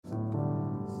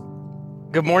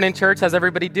Good morning, church. How's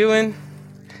everybody doing?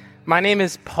 My name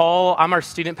is Paul. I'm our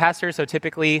student pastor, so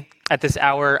typically at this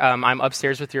hour, I'm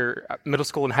upstairs with your middle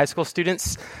school and high school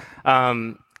students.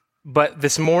 But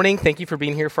this morning, thank you for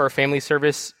being here for our family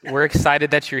service. We're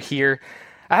excited that you're here.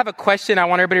 I have a question I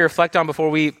want everybody to reflect on before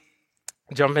we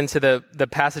jump into the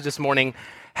passage this morning.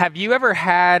 Have you ever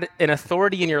had an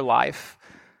authority in your life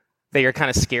that you're kind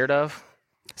of scared of?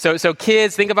 So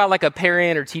kids, think about like a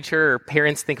parent or teacher, or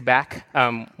parents, think back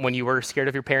when you were scared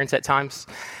of your parents at times.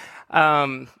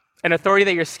 An authority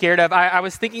that you're scared of. I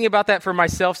was thinking about that for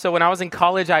myself. So when I was in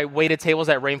college, I waited tables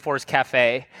at Rainforest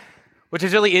Cafe, which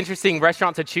is a really interesting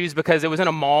restaurant to choose because it was in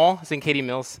a mall. It's in Katy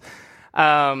Mills.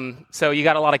 So you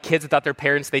got a lot of kids without their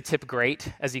parents. They tip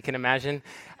great, as you can imagine.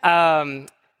 The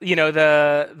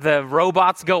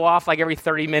robots go off like every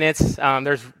 30 minutes.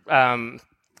 There's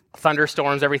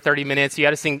thunderstorms every 30 minutes. You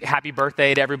had to sing happy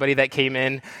birthday to everybody that came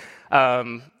in.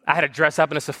 I had to dress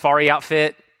up in a safari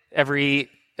outfit every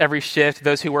shift.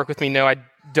 Those who work with me know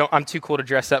I'm too cool to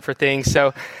dress up for things. So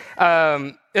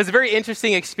it was a very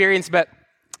interesting experience, but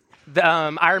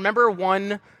I remember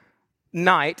one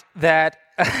night that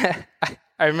I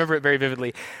remember it very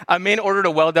vividly. A man ordered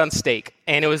a well-done steak,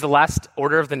 and it was the last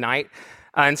order of the night.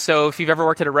 And so if you've ever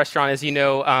worked at a restaurant, as you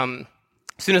know, as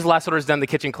soon as the last order is done, the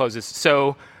kitchen closes.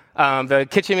 So the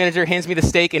kitchen manager hands me the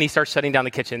steak, and he starts shutting down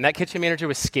the kitchen. That kitchen manager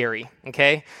was scary,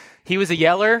 okay? He was a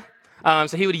yeller,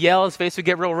 so he would yell. His face would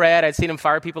get real red. I'd seen him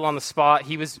fire people on the spot.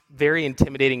 He was a very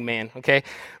intimidating man, okay?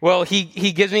 Well, he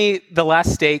gives me the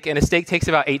last steak, and a steak takes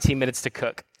about 18 minutes to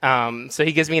cook. So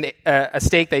he gives me a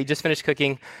steak that he just finished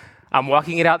cooking. I'm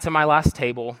walking it out to my last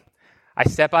table. I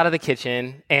step out of the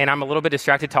kitchen, and I'm a little bit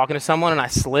distracted talking to someone, and I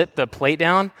slip the plate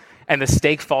down, and the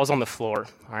steak falls on the floor,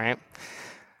 all right?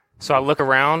 So I look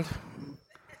around,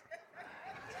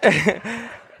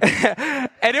 and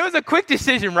it was a quick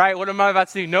decision, right? What am I about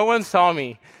to do? No one saw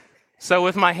me. So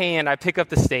with my hand, I pick up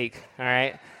the steak, all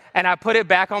right? And I put it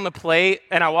back on the plate,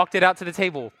 and I walked it out to the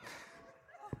table.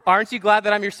 Aren't you glad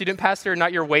that I'm your student pastor,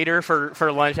 not your waiter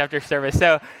for lunch after service?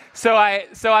 So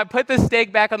I put the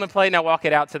steak back on the plate, and I walk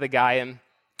it out to the guy, and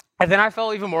then I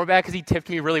felt even more bad because he tipped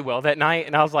me really well that night,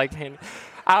 and I was like, man,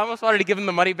 I almost wanted to give him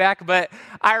the money back, but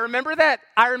I remember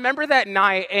that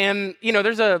night, and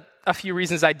there's a few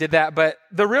reasons I did that, but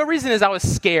the real reason is I was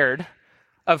scared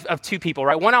of two people,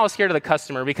 right? One, I was scared of the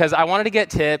customer because I wanted to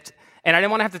get tipped, and I didn't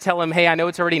want to have to tell him, hey, I know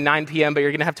it's already 9 p.m., but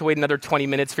you're going to have to wait another 20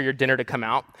 minutes for your dinner to come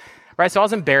out, right? So I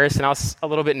was embarrassed, and I was a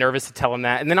little bit nervous to tell him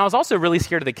that, and then I was also really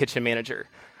scared of the kitchen manager,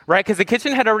 right? Because the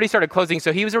kitchen had already started closing,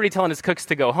 so he was already telling his cooks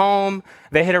to go home.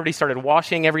 They had already started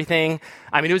washing everything.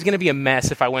 I mean, it was going to be a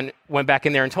mess if I went back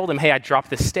in there and told him, hey, I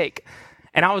dropped this steak.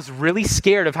 And I was really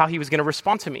scared of how he was going to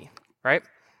respond to me, right?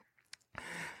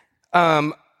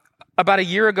 About a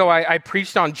year ago, I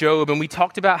preached on Job, and we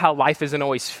talked about how life isn't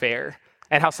always fair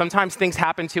and how sometimes things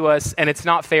happen to us, and it's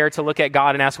not fair to look at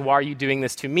God and ask, why are you doing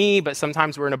this to me? But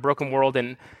sometimes we're in a broken world,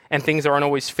 and things aren't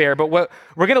always fair. But what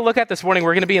we're going to look at this morning,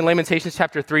 we're going to be in Lamentations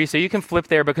chapter 3, so you can flip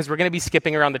there because we're going to be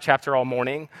skipping around the chapter all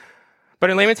morning. But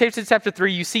in Lamentations chapter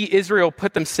 3, you see Israel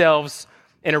put themselves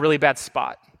in a really bad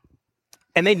spot.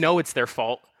 And they know it's their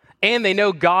fault. And they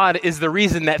know God is the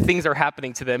reason that things are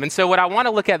happening to them. And so what I want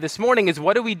to look at this morning is,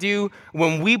 what do we do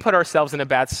when we put ourselves in a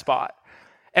bad spot?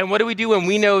 And what do we do when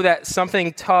we know that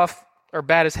something tough or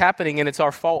bad is happening and it's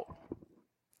our fault?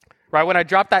 Right? When I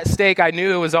dropped that steak, I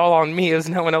knew it was all on me. It was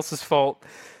no one else's fault.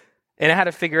 And I had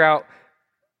to figure out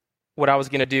what I was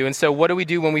going to do. And so what do we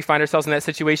do when we find ourselves in that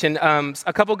situation?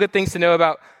 A couple good things to know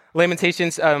about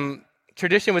Lamentations.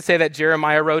 Tradition would say that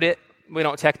Jeremiah wrote it. We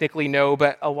don't technically know,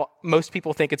 but most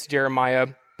people think it's Jeremiah.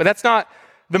 But that's not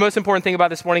the most important thing about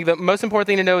this morning. The most important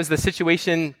thing to know is the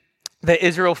situation that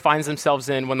Israel finds themselves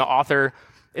in when the author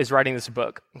is writing this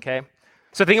book, okay?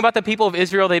 So think about the people of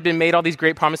Israel. They've been made all these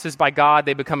great promises by God.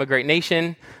 They become a great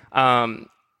nation.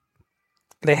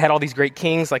 They had all these great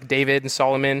kings like David and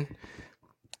Solomon.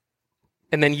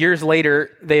 And then years later,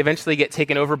 they eventually get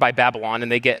taken over by Babylon,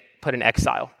 and they get put in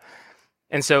exile.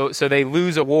 And so they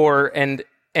lose a war and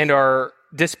are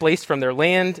displaced from their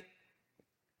land,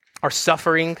 are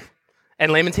suffering.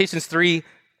 And Lamentations 3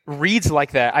 reads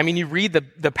like that. I mean, you read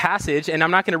the passage, and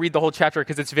I'm not going to read the whole chapter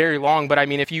because it's very long, but I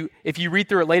mean, if you read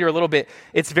through it later a little bit,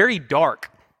 it's very dark.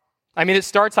 I mean, it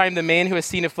starts, I am the man who has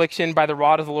seen affliction by the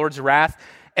rod of the Lord's wrath,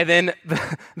 and then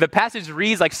the passage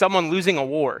reads like someone losing a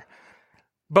war.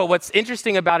 But what's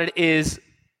interesting about it is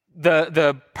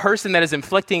the person that is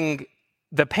inflicting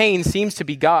the pain seems to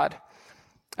be God.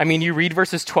 I mean, you read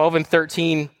verses 12 and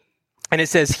 13, and it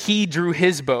says, he drew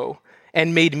his bow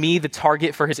and made me the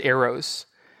target for his arrows.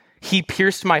 He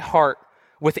pierced my heart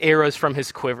with arrows from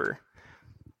his quiver.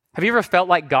 Have you ever felt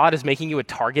like God is making you a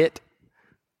target?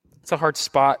 It's a hard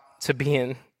spot to be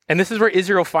in. And this is where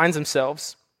Israel finds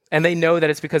themselves. And they know that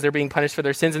it's because they're being punished for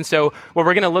their sins. And so what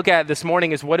we're going to look at this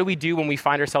morning is, what do we do when we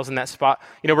find ourselves in that spot?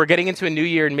 We're getting into a new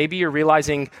year, and maybe you're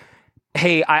realizing,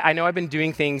 hey, I know I've been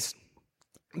doing things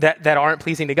that aren't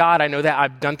pleasing to God. I know that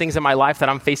I've done things in my life that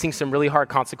I'm facing some really hard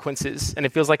consequences, and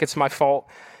it feels like it's my fault.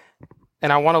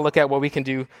 And I want to look at what we can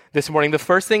do this morning. The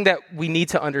first thing that we need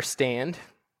to understand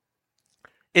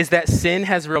is that sin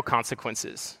has real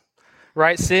consequences.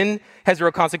 Right? Sin has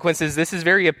real consequences. This is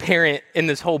very apparent in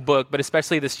this whole book, but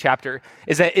especially this chapter,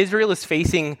 is that Israel is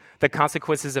facing the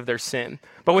consequences of their sin.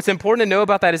 But what's important to know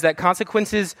about that is that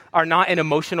consequences are not an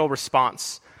emotional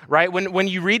response, right? When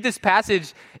you read this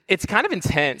passage, it's kind of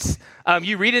intense.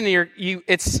 You read it and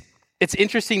it's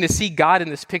interesting to see God in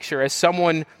this picture as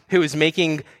someone who is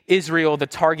making Israel the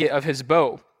target of his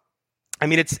bow. I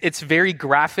mean, it's very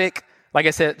graphic. Like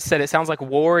I said, it sounds like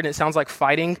war and it sounds like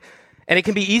fighting. And it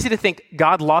can be easy to think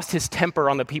God lost his temper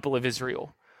on the people of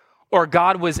Israel, or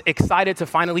God was excited to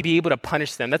finally be able to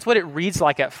punish them. That's what it reads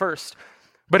like at first.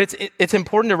 But it's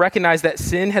important to recognize that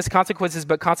sin has consequences,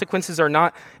 but consequences are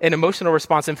not an emotional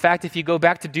response. In fact, if you go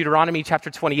back to Deuteronomy chapter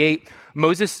 28,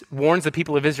 Moses warns the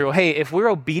people of Israel, hey, if we're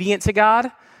obedient to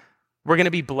God, we're going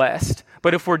to be blessed.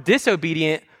 But if we're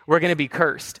disobedient, we're going to be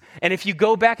cursed. And if you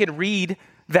go back and read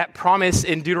that promise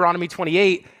in Deuteronomy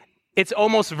 28, it's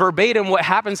almost verbatim what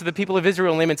happens to the people of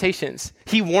Israel in Lamentations.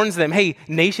 He warns them, hey,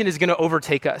 nation is going to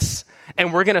overtake us,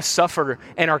 and we're going to suffer,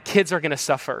 and our kids are going to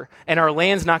suffer, and our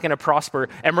land's not going to prosper,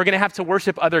 and we're going to have to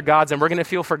worship other gods, and we're going to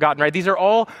feel forgotten, right? These are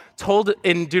all told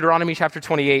in Deuteronomy chapter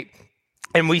 28,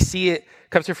 and we see it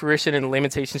come to fruition in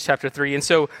Lamentations chapter 3. And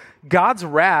so God's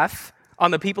wrath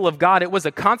on the people of God, it was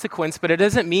a consequence, but it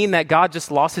doesn't mean that God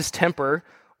just lost his temper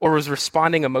or was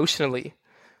responding emotionally.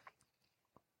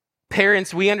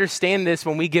 Parents, we understand this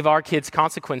when we give our kids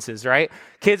consequences, right?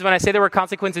 Kids, when I say there were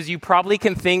consequences, you probably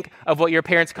can think of what your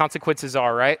parents' consequences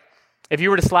are, right? If you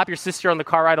were to slap your sister on the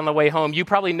car ride on the way home, you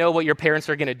probably know what your parents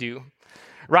are going to do,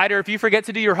 right? Or if you forget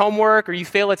to do your homework or you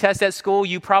fail a test at school,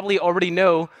 you probably already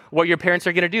know what your parents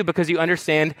are going to do because you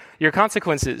understand your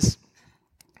consequences.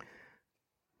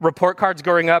 Report cards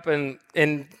growing up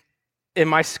in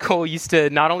my school used to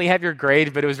not only have your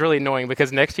grade, but it was really annoying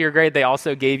because next to your grade, they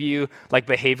also gave you like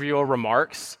behavioral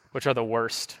remarks, which are the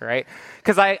worst, right?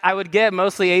 Because I would get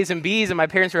mostly A's and B's, and my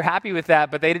parents were happy with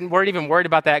that, but they weren't even worried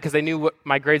about that because they knew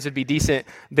my grades would be decent.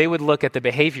 They would look at the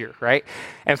behavior, right?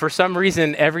 And for some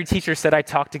reason, every teacher said I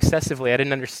talked excessively. I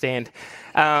didn't understand.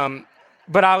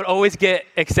 But I would always get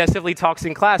excessively talks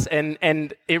in class,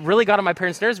 and it really got on my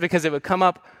parents' nerves because it would come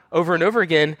up over and over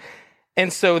again.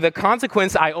 And so the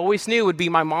consequence I always knew would be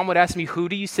my mom would ask me, who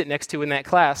do you sit next to in that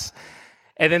class?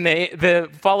 And then the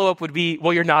follow-up would be,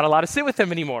 well, you're not allowed to sit with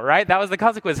them anymore, right? That was the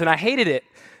consequence, and I hated it.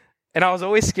 And I was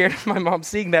always scared of my mom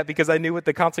seeing that because I knew what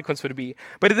the consequence would be.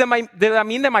 But did that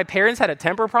mean that my parents had a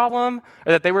temper problem,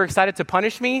 or that they were excited to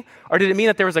punish me? Or did it mean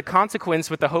that there was a consequence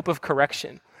with the hope of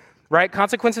correction, right?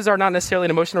 Consequences are not necessarily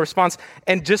an emotional response.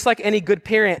 And just like any good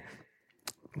parent,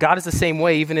 God is the same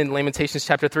way, even in Lamentations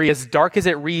chapter 3. As dark as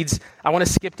it reads, I want to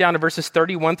skip down to verses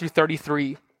 31 through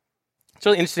 33. It's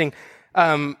really interesting.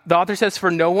 The author says,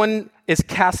 for no one is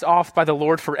cast off by the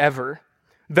Lord forever.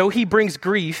 Though he brings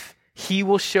grief, he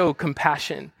will show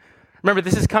compassion. Remember,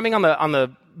 this is coming on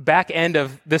the back end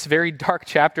of this very dark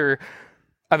chapter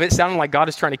of it sounding like God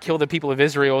is trying to kill the people of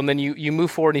Israel. And then you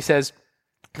move forward and he says,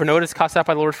 for no one is cast off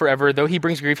by the Lord forever. Though he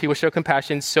brings grief, he will show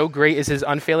compassion. So great is his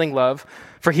unfailing love,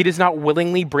 for he does not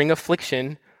willingly bring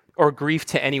affliction or grief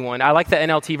to anyone. I like the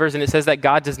NLT version. It says that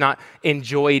God does not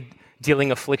enjoy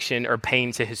dealing affliction or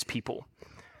pain to his people,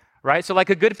 right? So like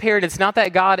a good parent, it's not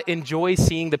that God enjoys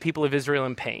seeing the people of Israel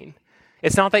in pain.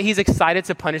 It's not that he's excited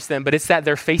to punish them, but it's that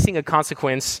they're facing a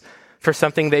consequence for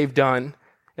something they've done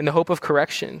in the hope of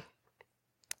correction.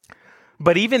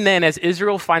 But even then, as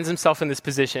Israel finds himself in this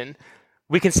position,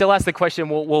 we can still ask the question,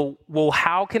 well,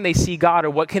 how can they see God, or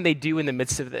what can they do in the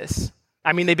midst of this?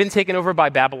 I mean, they've been taken over by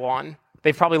Babylon.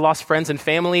 They've probably lost friends and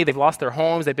family. They've lost their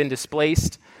homes. They've been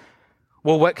displaced.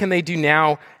 Well, what can they do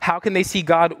now? How can they see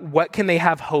God? What can they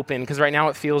have hope in? Because right now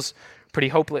it feels pretty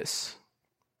hopeless.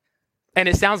 And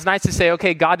it sounds nice to say,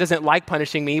 okay, God doesn't like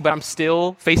punishing me, but I'm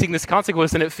still facing this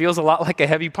consequence, and it feels a lot like a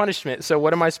heavy punishment. So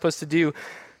what am I supposed to do?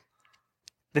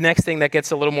 The next thing that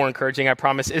gets a little more encouraging, I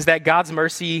promise, is that God's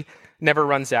mercy never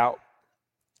runs out.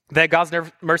 That God's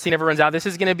mercy never runs out. This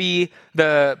is going to be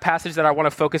the passage that I want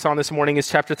to focus on this morning, is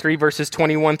chapter 3, verses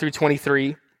 21 through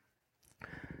 23.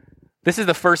 This is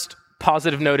the first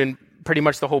positive note in pretty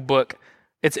much the whole book.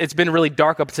 It's been really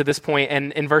dark up to this point.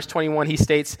 And in verse 21, he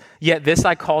states, "Yet this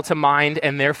I call to mind,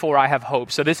 and therefore I have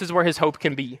hope." So this is where his hope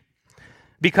can be.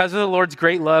 "Because of the Lord's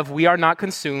great love, we are not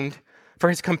consumed, for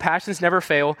his compassions never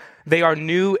fail. They are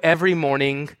new every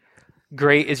morning.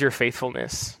 Great is your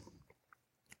faithfulness."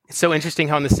 It's so interesting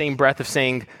how in the same breath of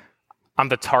saying, I'm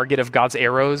the target of God's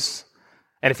arrows,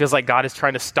 and it feels like God is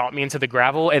trying to stomp me into the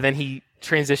gravel, and then he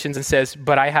transitions and says,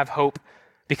 "But I have hope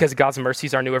because God's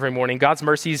mercies are new every morning." God's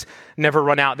mercies never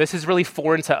run out. This is really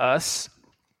foreign to us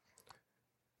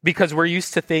because we're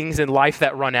used to things in life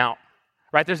that run out,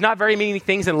 right? There's not very many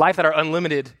things in life that are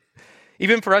unlimited.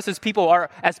 Even for us as people,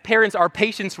 as parents, our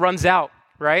patience runs out,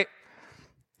 right?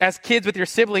 As kids with your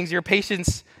siblings, your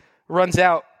patience runs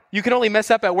out. You can only mess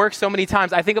up at work so many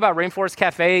times. I think about Rainforest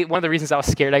Cafe. One of the reasons I was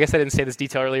scared, I guess I didn't say this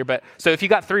detail earlier, but so if you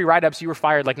got 3 write-ups, you were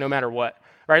fired like no matter what,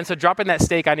 right? And so dropping that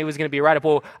steak, I knew was going to be a write-up.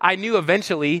 Well, I knew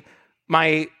eventually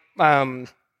my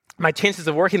chances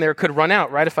of working there could run out,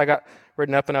 right? If I got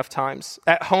written up enough times.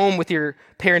 At home with your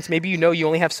parents, maybe you know you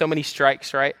only have so many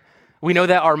strikes, right? We know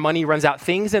that our money runs out.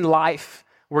 Things in life,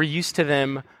 we're used to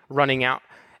them running out.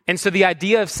 And so the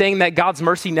idea of saying that God's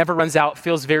mercy never runs out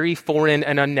feels very foreign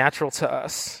and unnatural to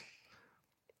us.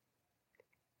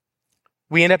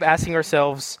 We end up asking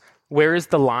ourselves, where is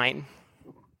the line?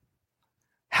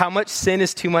 How much sin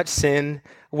is too much sin?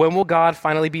 When will God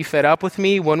finally be fed up with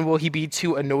me? When will he be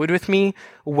too annoyed with me?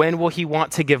 When will he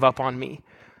want to give up on me?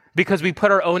 Because we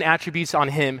put our own attributes on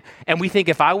him, and we think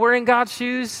if I were in God's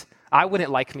shoes, I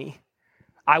wouldn't like me.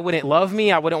 I wouldn't love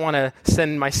me. I wouldn't want to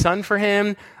send my son for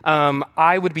him.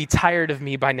 I would be tired of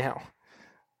me by now.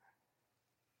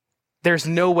 There's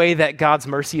no way that God's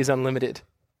mercy is unlimited.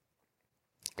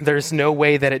 There's no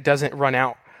way that it doesn't run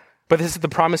out. But this is the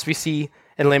promise we see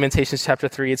in Lamentations chapter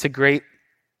 3. It's a great,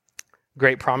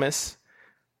 great promise.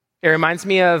 It reminds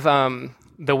me of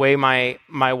the way my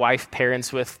wife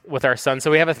parents with our son.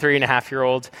 So we have a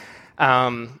 3.5-year-old,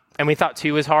 and we thought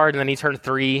 2 was hard, and then he turned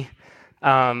 3.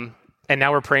 And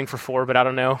now we're praying for 4, but I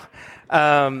don't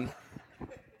know.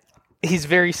 He's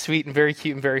very sweet and very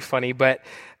cute and very funny. But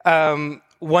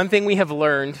one thing we have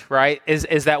learned, right,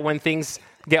 is that when things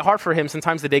get hard for him,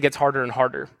 sometimes the day gets harder and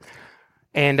harder.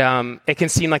 And it can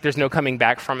seem like there's no coming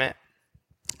back from it.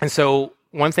 And so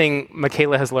one thing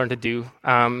Michaela has learned to do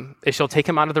is she'll take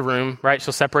him out of the room, right?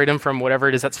 She'll separate him from whatever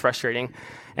it is that's frustrating.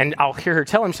 And I'll hear her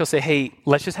tell him, she'll say, "Hey,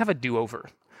 let's just have a do-over,"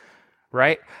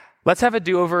 right? Let's have a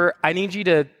do-over. I need you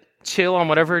to chill on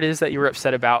whatever it is that you were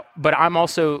upset about, but I'm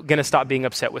also going to stop being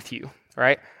upset with you,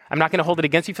 right? I'm not going to hold it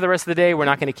against you for the rest of the day. We're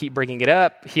not going to keep bringing it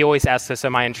up. He always asks us,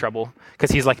 "Am I in trouble?"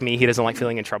 Because he's like me. He doesn't like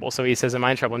feeling in trouble. So he says, "Am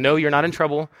I in trouble?" No, you're not in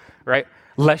trouble, right?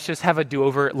 Let's just have a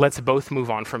do-over. Let's both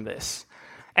move on from this.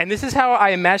 And this is how I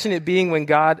imagine it being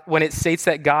when it states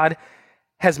that God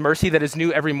has mercy that is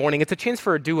new every morning. It's a chance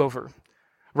for a do-over,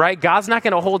 right? God's not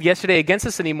going to hold yesterday against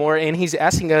us anymore, and he's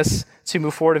asking us to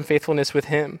move forward in faithfulness with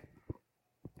him.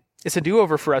 It's a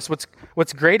do-over for us.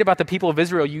 What's great about the people of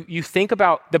Israel, you think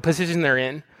about the position they're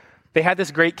in. They had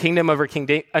this great kingdom under King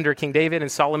David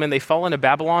and Solomon. They fall into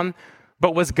Babylon,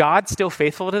 but was God still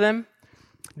faithful to them?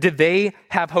 Did they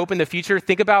have hope in the future?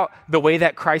 Think about the way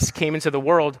that Christ came into the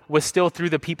world was still through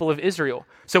the people of Israel.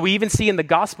 So we even see in the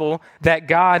gospel that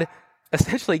God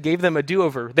essentially gave them a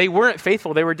do-over. They weren't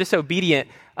faithful. They were disobedient.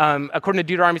 According to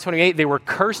Deuteronomy 28, they were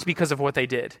cursed because of what they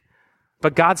did.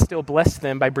 But God still blessed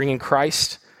them by bringing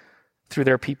Christ through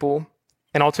their people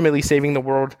and ultimately saving the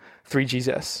world through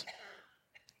Jesus.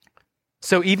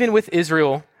 So even with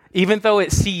Israel, even though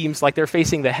it seems like they're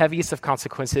facing the heaviest of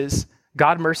consequences,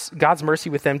 God's mercy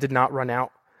with them did not run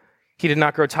out. He did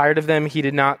not grow tired of them. He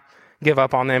did not give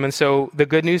up on them. And so the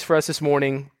good news for us this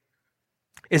morning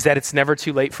is that it's never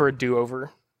too late for a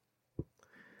do-over.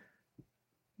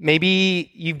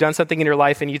 Maybe you've done something in your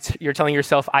life and you're telling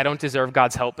yourself, "I don't deserve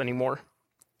God's help anymore."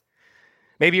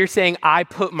 Maybe you're saying, "I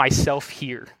put myself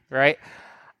here," right?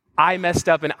 I messed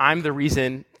up and I'm the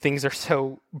reason things are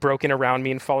so broken around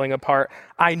me and falling apart.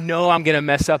 I know I'm going to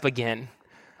mess up again.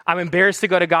 I'm embarrassed to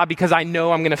go to God because I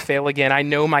know I'm going to fail again. I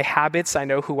know my habits. I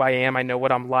know who I am. I know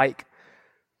what I'm like.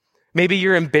 Maybe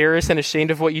you're embarrassed and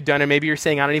ashamed of what you've done, and maybe you're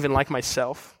saying, "I don't even like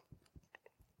myself."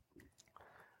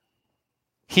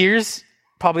 Here's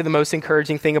probably the most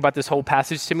encouraging thing about this whole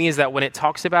passage to me is that when it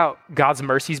talks about God's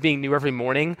mercies being new every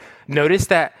morning, notice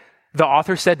that the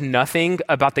author said nothing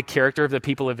about the character of the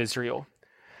people of Israel.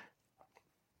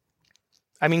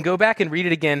 I mean, go back and read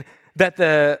it again, that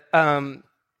the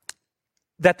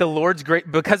Lord's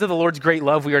because of the Lord's great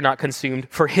love, we are not consumed,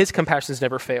 for his compassions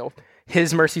never fail.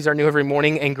 His mercies are new every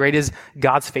morning, and great is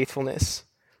God's faithfulness.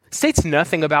 It states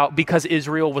nothing about because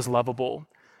Israel was lovable,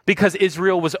 because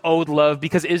Israel was owed love,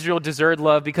 because Israel deserved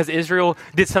love, because Israel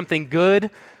did something good.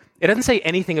 It doesn't say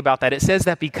anything about that. It says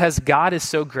that because God is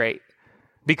so great,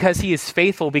 because he is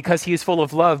faithful, because he is full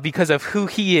of love, because of who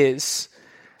he is,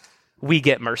 we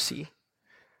get mercy.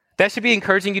 That should be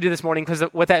encouraging you to this morning, because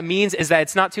what that means is that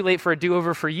it's not too late for a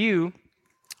do-over for you,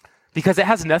 because it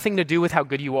has nothing to do with how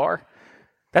good you are.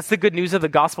 That's the good news of the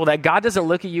gospel, that God doesn't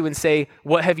look at you and say,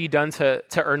 what have you done to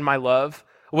earn my love?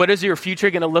 What is your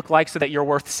future going to look like so that you're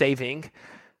worth saving?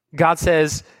 God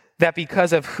says that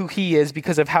because of who he is,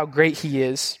 because of how great he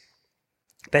is,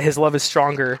 that his love is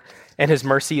stronger and his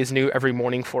mercy is new every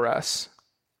morning for us.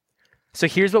 So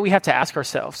here's what we have to ask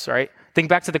ourselves, right? Think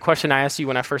back to the question I asked you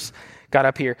when I first got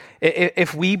up here.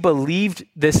 If we believed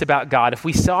this about God, if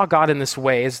we saw God in this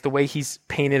way, as the way he's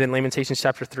painted in Lamentations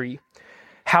chapter 3,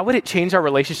 how would it change our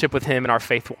relationship with him and our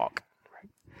faith walk?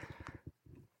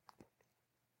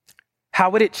 How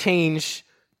would it change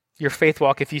your faith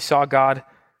walk if you saw God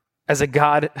as a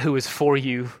God who is for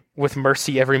you with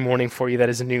mercy every morning for you that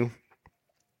is new?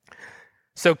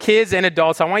 So kids and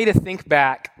adults, I want you to think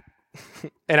back,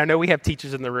 and I know we have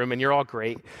teachers in the room and you're all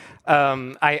great.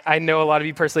 I know a lot of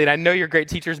you personally, and I know you're great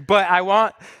teachers, but I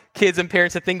want kids and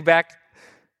parents to think back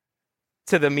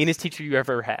to the meanest teacher you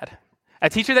ever had. A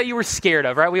teacher that you were scared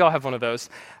of, right? We all have one of those.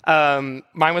 Mine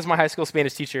was my high school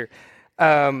Spanish teacher.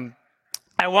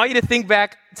 I want you to think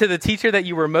back to the teacher that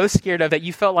you were most scared of, that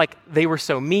you felt like they were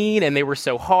so mean and they were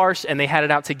so harsh and they had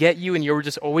it out to get you and you were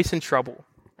just always in trouble,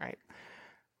 right?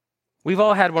 We've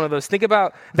all had one of those. Think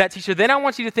about that teacher. Then I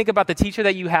want you to think about the teacher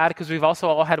that you had, because we've also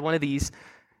all had one of these,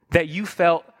 that you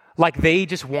felt like they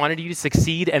just wanted you to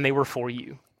succeed and they were for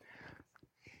you.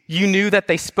 You knew that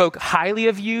they spoke highly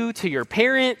of you to your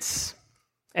parents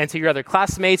and to your other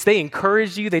classmates. They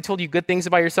encouraged you. They told you good things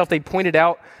about yourself. They pointed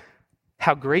out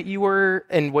how great you were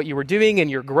and what you were doing and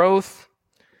your growth.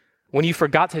 When you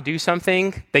forgot to do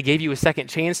something, they gave you a second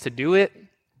chance to do it.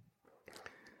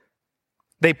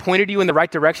 They pointed you in the right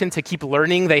direction to keep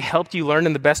learning. They helped you learn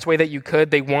in the best way that you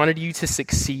could. They wanted you to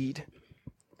succeed.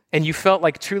 And you felt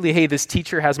like truly, hey, this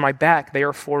teacher has my back. They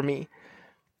are for me.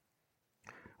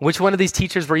 Which one of these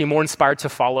teachers were you more inspired to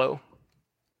follow?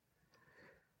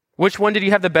 Which one did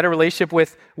you have the better relationship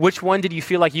with? Which one did you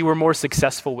feel like you were more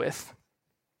successful with?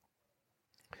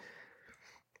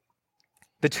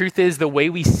 The truth is, the way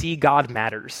we see God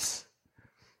matters.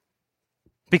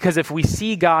 Because if we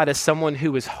see God as someone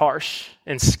who is harsh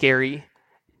and scary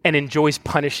and enjoys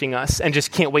punishing us and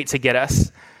just can't wait to get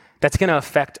us, that's going to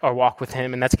affect our walk with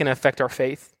him, and that's going to affect our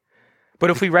faith. But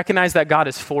if we recognize that God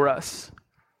is for us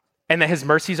and that his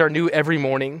mercies are new every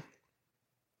morning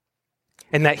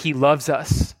and that he loves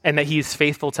us and that he is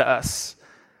faithful to us,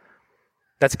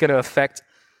 that's going to affect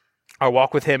our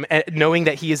walk with him, and knowing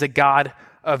that he is a God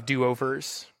of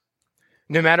do-overs.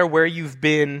 No matter where you've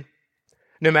been,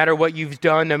 no matter what you've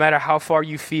done, no matter how far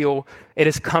you feel, it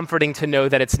is comforting to know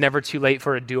that it's never too late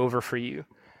for a do-over for you.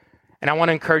 And I want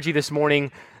to encourage you this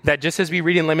morning that just as we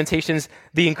read in Lamentations,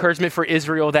 the encouragement for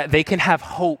Israel that they can have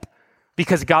hope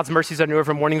because God's mercies are new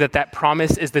every morning, that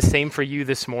promise is the same for you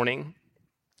this morning.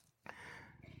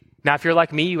 Now, if you're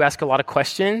like me, you ask a lot of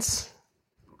questions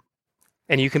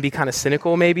and you can be kind of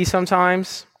cynical maybe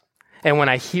sometimes. And when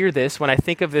I hear this, when I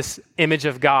think of this image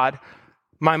of God,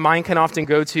 my mind can often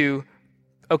go to,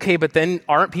 okay, but then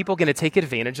aren't people going to take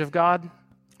advantage of God?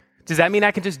 Does that mean I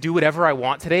can just do whatever I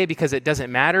want today because it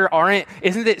doesn't matter?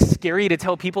 Isn't it scary to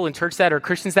tell people in church that or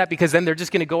Christians that, because then they're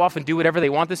just going to go off and do whatever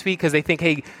they want this week because they think,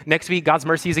 hey, next week God's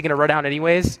mercy isn't going to run out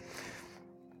anyways?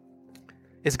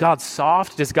 Is God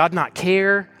soft? Does God not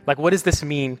care? Like, what does this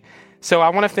mean? So I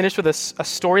want to finish with a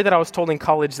story that I was told in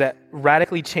college that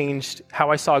radically changed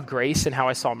how I saw grace and how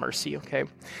I saw mercy, okay?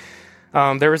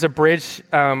 There was a bridge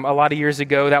a lot of years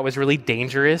ago that was really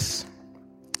dangerous,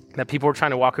 that people were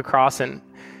trying to walk across, and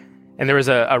there was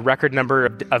a record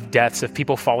number of deaths of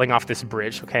people falling off this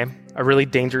bridge, okay? A really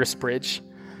dangerous bridge.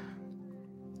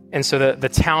 And so the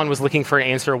town was looking for an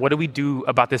answer. What do we do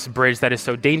about this bridge that is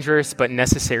so dangerous but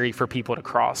necessary for people to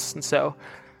cross? And so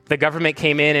the government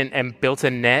came in and built a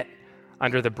net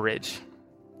under the bridge.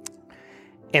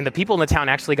 And the people in the town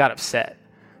actually got upset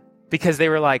because they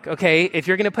were like, okay, if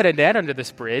you're going to put a net under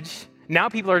this bridge, now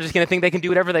people are just going to think they can do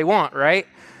whatever they want, right?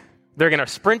 They're going to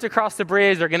sprint across the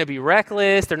bridge. They're going to be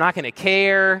reckless. They're not going to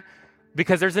care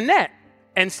because there's a net.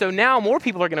 And so now more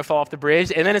people are going to fall off the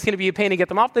bridge, and then it's going to be a pain to get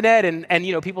them off the net,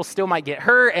 and people still might get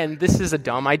hurt, and this is a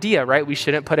dumb idea, right? We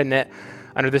shouldn't put a net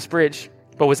under this bridge.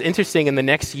 But what's interesting, in the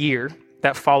next year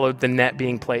that followed the net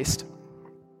being placed,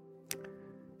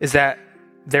 is that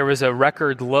there was a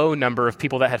record low number of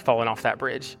people that had fallen off that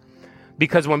bridge.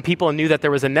 Because when people knew that there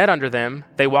was a net under them,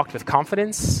 they walked with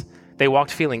confidence, They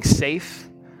walked feeling safe,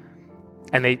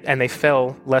 and they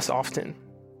fell less often.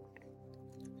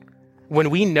 When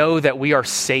we know that we are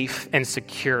safe and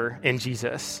secure in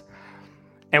Jesus,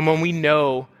 and when we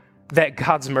know that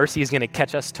God's mercy is going to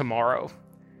catch us tomorrow,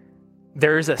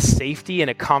 there is a safety and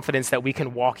a confidence that we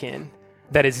can walk in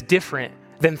that is different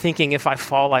than thinking, if I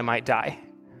fall, I might die.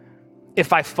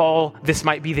 If I fall, this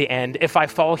might be the end. If I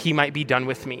fall, he might be done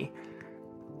with me.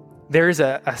 There is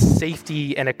a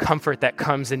safety and a comfort that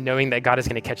comes in knowing that God is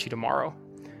going to catch you tomorrow.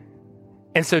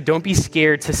 And so don't be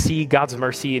scared to see God's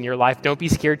mercy in your life. Don't be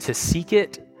scared to seek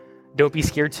it. Don't be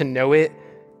scared to know it.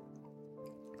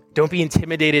 Don't be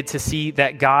intimidated to see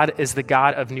that God is the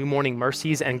God of new morning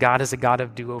mercies and God is a God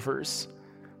of do-overs.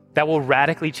 That will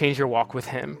radically change your walk with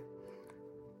him.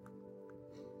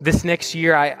 This next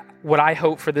year, what I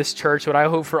hope for this church, what I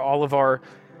hope for all of our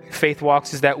faith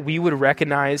walks is that we would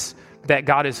recognize that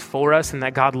God is for us and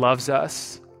that God loves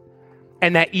us.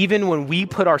 And that even when we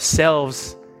put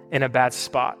ourselves in a bad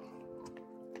spot,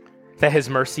 that his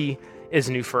mercy is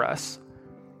new for us.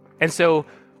 And so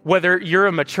whether you're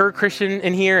a mature Christian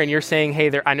in here and you're saying,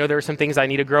 hey, I know there are some things I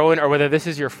need to grow in, or whether this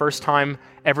is your first time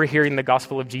ever hearing the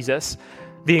gospel of Jesus,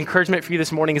 the encouragement for you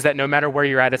this morning is that no matter where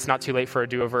you're at, it's not too late for a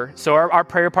do-over. So our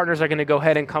prayer partners are going to go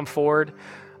ahead and come forward.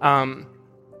 And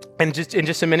just in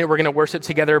just a minute, we're going to worship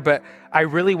together. But I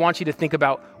really want you to think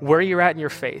about where you're at in your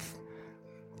faith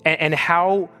and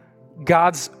how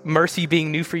God's mercy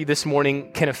being new for you this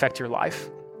morning can affect your life.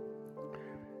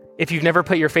 If you've never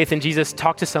put your faith in Jesus,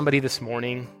 talk to somebody this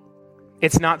morning.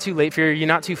 It's not too late for you. You're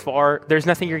not too far. There's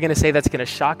nothing you're going to say that's going to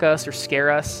shock us or scare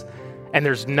us. And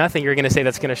there's nothing you're going to say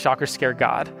that's going to shock or scare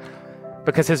God,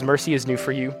 because his mercy is new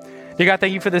for you. Dear God,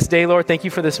 thank you for this day, Lord. Thank you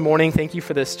for this morning. Thank you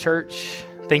for this church.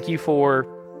 Thank you for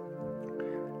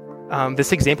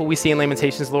this example we see in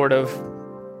Lamentations, Lord,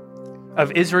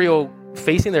 of Israel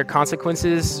facing their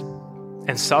consequences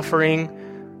and suffering,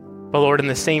 but Lord, in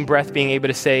the same breath being able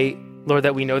to say, Lord,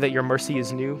 that we know that your mercy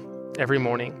is new every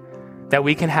morning, that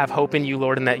we can have hope in you,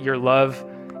 Lord, and that your love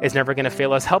is never going to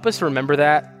fail us. Help us remember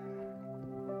that.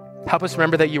 Help us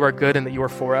remember that you are good and that you are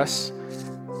for us.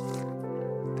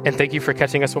 And thank you for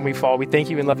catching us when we fall. We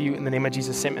thank you and love you in the name of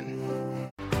Jesus. Amen.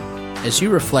 As you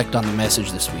reflect on the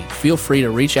message this week, feel free to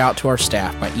reach out to our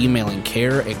staff by emailing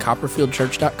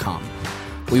care@copperfieldchurch.com.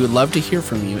 We would love to hear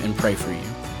from you and pray for you.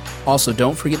 Also,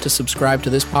 don't forget to subscribe to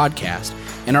this podcast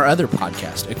and our other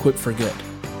podcast, Equipped for Good.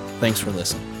 Thanks for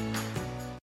listening.